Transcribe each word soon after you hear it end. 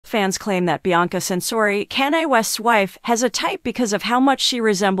Fans claim that Bianca Censori, Kanye West's wife, has a type because of how much she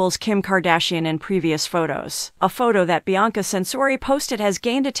resembles Kim Kardashian in previous photos. A photo that Bianca Censori posted has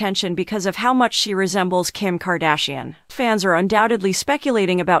gained attention because of how much she resembles Kim Kardashian. Fans are undoubtedly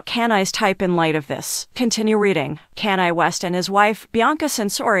speculating about Kanye's type in light of this. Continue reading. Kanye West and his wife, Bianca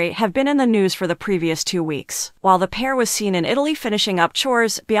Censori, have been in the news for the previous 2 weeks. While the pair was seen in Italy finishing up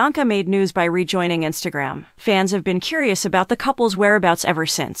chores, Bianca made news by rejoining Instagram. Fans have been curious about the couple's whereabouts ever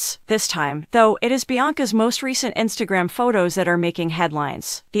since. This time, though, it is Bianca's most recent Instagram photos that are making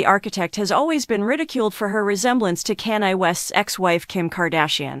headlines. The architect has always been ridiculed for her resemblance to Kanye West's ex-wife Kim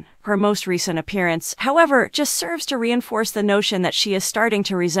Kardashian. Her most recent appearance, however, just serves to reinforce the notion that she is starting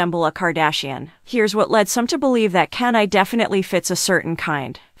to resemble a Kardashian. Here's what led some to believe that Kanye definitely fits a certain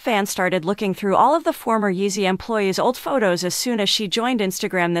kind. Fans started looking through all of the former Yeezy employees' old photos as soon as she joined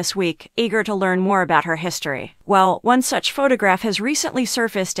Instagram this week, eager to learn more about her history. Well, one such photograph has recently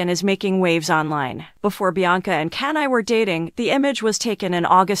surfaced and is making waves online. Before Bianca and Kanye were dating, the image was taken in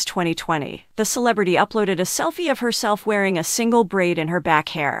August 2020. The celebrity uploaded a selfie of herself wearing a single braid in her back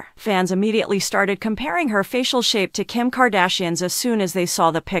hair. Fans immediately started comparing her facial shape to Kim Kardashian's as soon as they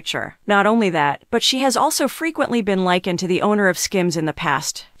saw the picture. Not only that, but she has also frequently been likened to the owner of Skims in the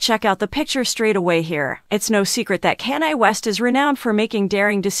past. Check out the picture straight away here. It's no secret that Kanye West is renowned for making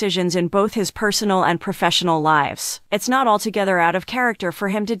daring decisions in both his personal and professional lives. It's not altogether out of character for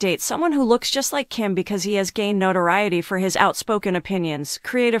him to date someone who looks just like Kim because he has gained notoriety for his outspoken opinions,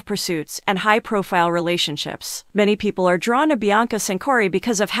 creative pursuits, and high-profile relationships. Many people are drawn to Bianca Censori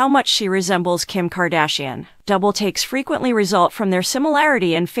because of how much she resembles Kim Kardashian. Double takes frequently result from their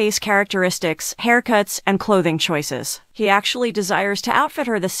similarity in face characteristics, haircuts, and clothing choices. He actually desires to outfit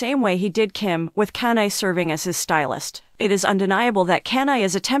her the same way he did Kim, with Kanye serving as his stylist. It is undeniable that Kanye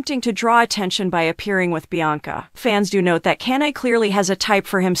is attempting to draw attention by appearing with Bianca. Fans do note that Kanye clearly has a type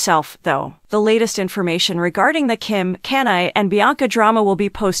for himself, though. The latest information regarding the Kim, Kanye, and Bianca drama will be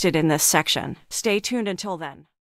posted in this section. Stay tuned until then.